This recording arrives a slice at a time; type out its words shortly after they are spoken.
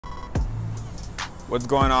What's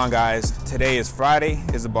going on, guys? Today is Friday.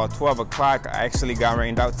 It's about 12 o'clock. I actually got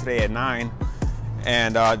rained out today at 9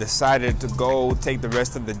 and decided to go take the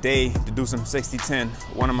rest of the day to do some 60-10.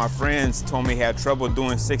 One of my friends told me he had trouble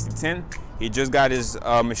doing 60-10. He just got his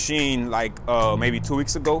machine like maybe 2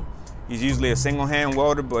 weeks ago. He's usually a single hand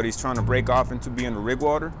welder, but he's trying to break off into being a rig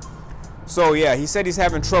welder. So yeah, he said he's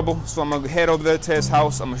having trouble, so I'm gonna head over there to his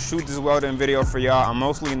house. I'm gonna shoot this welding video for y'all. I'm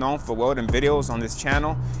mostly known for welding videos on this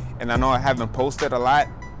channel, and I know I haven't posted a lot,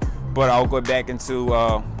 but I'll go back into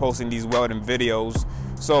posting these welding videos.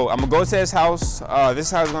 So I'm gonna go to his house. This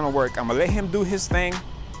is how it's gonna work. I'm gonna let him do his thing.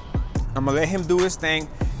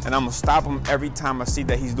 And I'm gonna stop him every time I see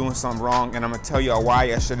that he's doing something wrong, and I'm gonna tell y'all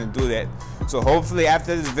why I shouldn't do that. So hopefully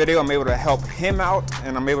after this video, I'm able to help him out,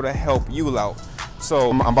 and I'm able to help you out.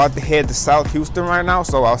 So I'm about to head to South Houston right now,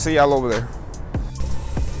 so I'll see y'all over there.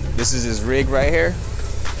 This is his rig right here.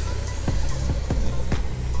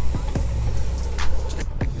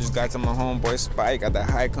 Just got to my homeboy Spike, got that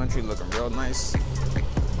high country looking real nice.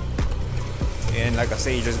 And like I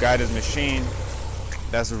say, he just got his machine.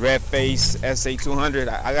 That's a red face SA200.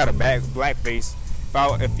 I got a black face.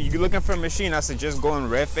 If you're looking for a machine, I suggest going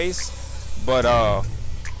red face. But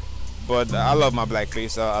I love my black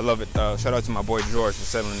face. I love it. Shout out to my boy George for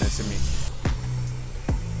selling it to me.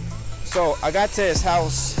 So I got to his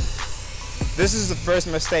house. This is the first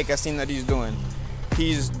mistake I seen that he's doing.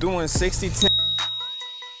 He's doing 60-10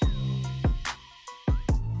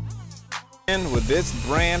 with this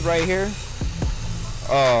brand right here.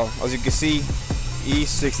 As you can see,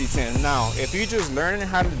 E6010. Now, if you're just learning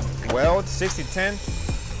how to weld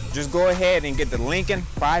 60-10, just go ahead and get the Lincoln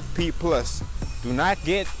 5P Plus. Do not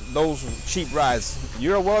get those cheap rods.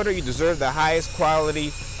 You're a welder, you deserve the highest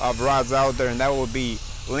quality of rods out there, and that will be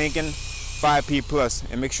Lincoln 5P Plus.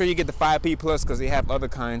 And make sure you get the 5P Plus because they have other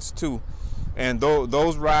kinds too. And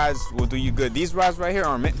those rods will do you good. These rods right here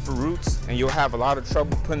are meant for roots, and you'll have a lot of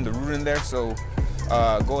trouble putting the root in there, so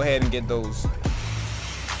go ahead and get those.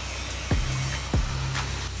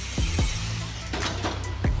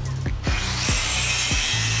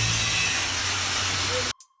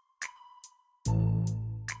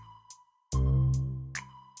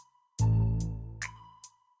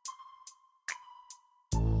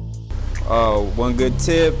 One good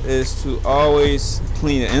tip is to always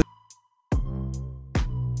clean the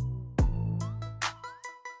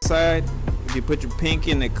inside. If you put your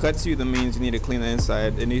pinky and it cuts you, that means you need to clean the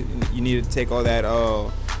inside, and you need to take all that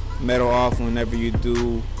metal off whenever you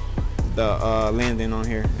do the landing on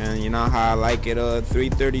here. And you know how I like it,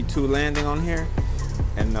 332 landing on here.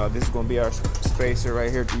 And this is going to be our spacer right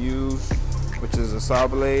here to use, which is a saw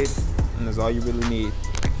blade, and that's all you really need.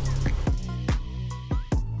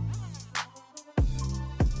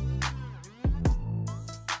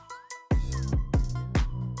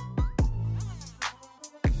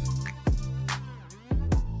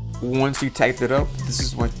 Once you tacked it up, this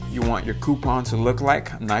is what you want your coupon to look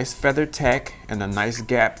like. A nice feather tack and a nice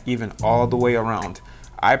gap even all the way around.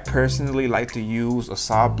 I personally like to use a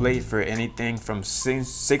saw blade for anything from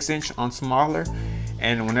 6-inch on smaller,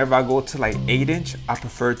 and whenever I go to like 8-inch, I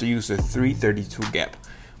prefer to use a 332 gap.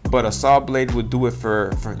 But a saw blade would do it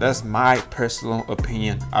for that's my personal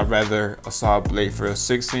opinion. I'd rather a saw blade for a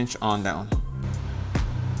 6-inch on down.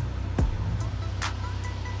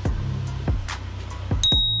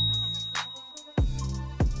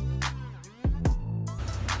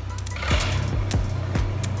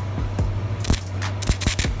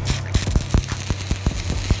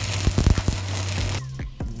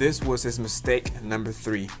 This was his mistake number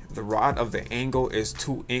 3. The rod of the angle is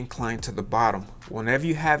too inclined to the bottom. Whenever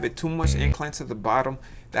you have it too much inclined to the bottom,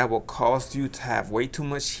 that will cause you to have way too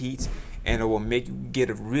much heat, and it will make you get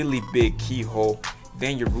a really big keyhole.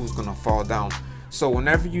 Then your root's gonna fall down. So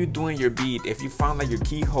whenever you're doing your bead, if you find that your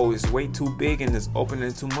keyhole is way too big and is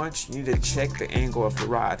opening too much, you need to check the angle of the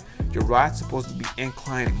rod. Your rod's supposed to be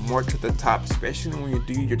inclined more to the top, especially when you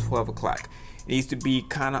do your 12 o'clock. It needs to be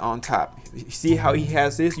kind of on top. You see how he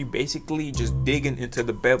has this? You basically just digging into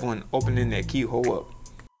the bevel and opening that keyhole up.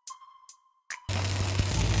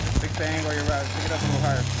 Fix the angle of your rod. Pick it up a little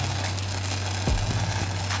higher.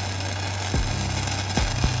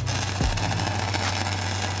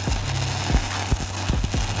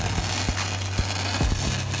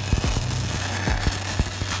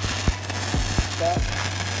 Stop.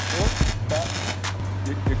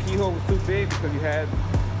 Your keyhole was too big because you had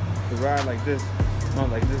the rod like this, not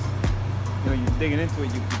like this. You know, you're digging into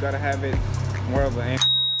it, you gotta have it more of an angle.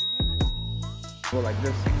 Go like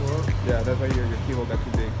this. Yeah, that's why your keyhole got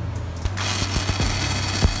too big.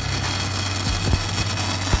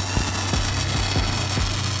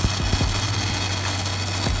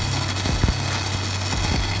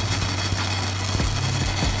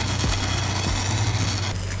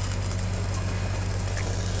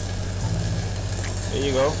 There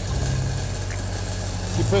you go.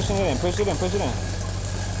 Keep pushing it in, push it in, push it in.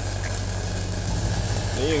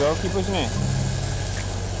 There you go, keep pushing in.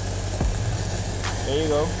 There you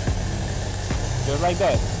go. Just like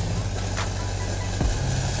that.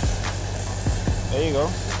 There you go.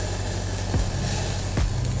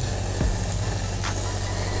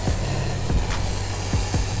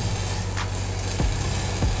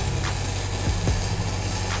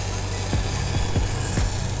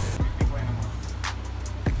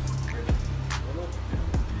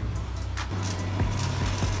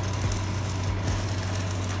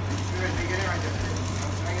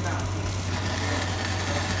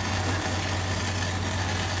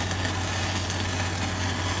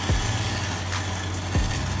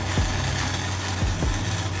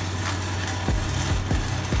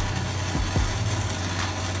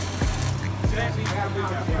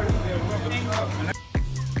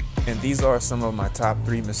 And these are some of my top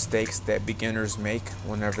 3 mistakes that beginners make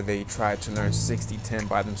whenever they try to learn 60-10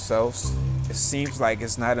 by themselves. It seems like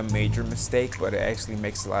it's not a major mistake, but it actually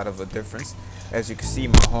makes a lot of a difference. As you can see,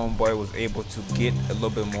 my homeboy was able to get a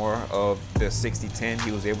little bit more of the 60-10.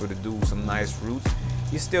 He was able to do some nice routes.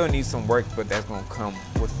 You still need some work, but that's going to come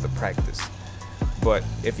with the practice. But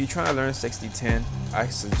if you're trying to learn 60-10, I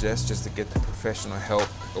suggest just to get the professional help.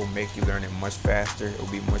 It will make you learn it much faster. It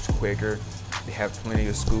will be much quicker. They have plenty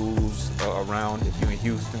of schools around. If you're in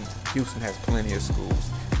Houston, Houston has plenty of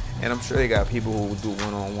schools. And I'm sure they got people who will do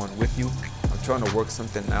one-on-one with you. I'm trying to work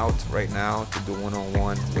something out right now to do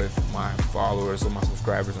one-on-one with my followers or my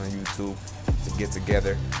subscribers on YouTube to get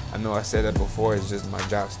together. I know I said that before, it's just my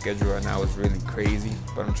job schedule right now is really crazy,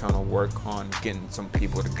 but I'm trying to work on getting some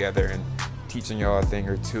people together and teaching y'all a thing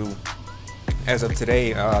or two. As of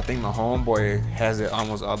today, I think my homeboy has it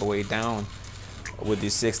almost all the way down with the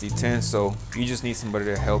 60-10, so you just need somebody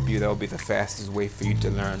to help you. That'll be the fastest way for you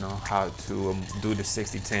to learn on how to do the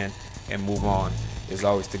 60-10 and move on, is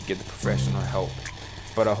always to get the professional help.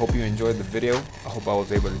 But I hope you enjoyed the video. I hope I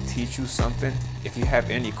was able to teach you something. If you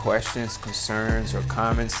have any questions, concerns, or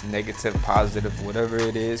comments, negative, positive, whatever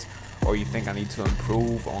it is, or you think I need to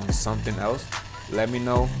improve on something else, let me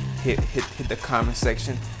know. Hit the comment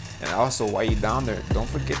section. And also, while you're down there, don't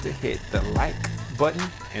forget to hit the like button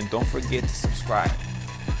and don't forget to subscribe.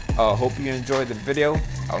 Hope you enjoyed the video.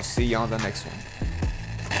 I'll see you on the next one.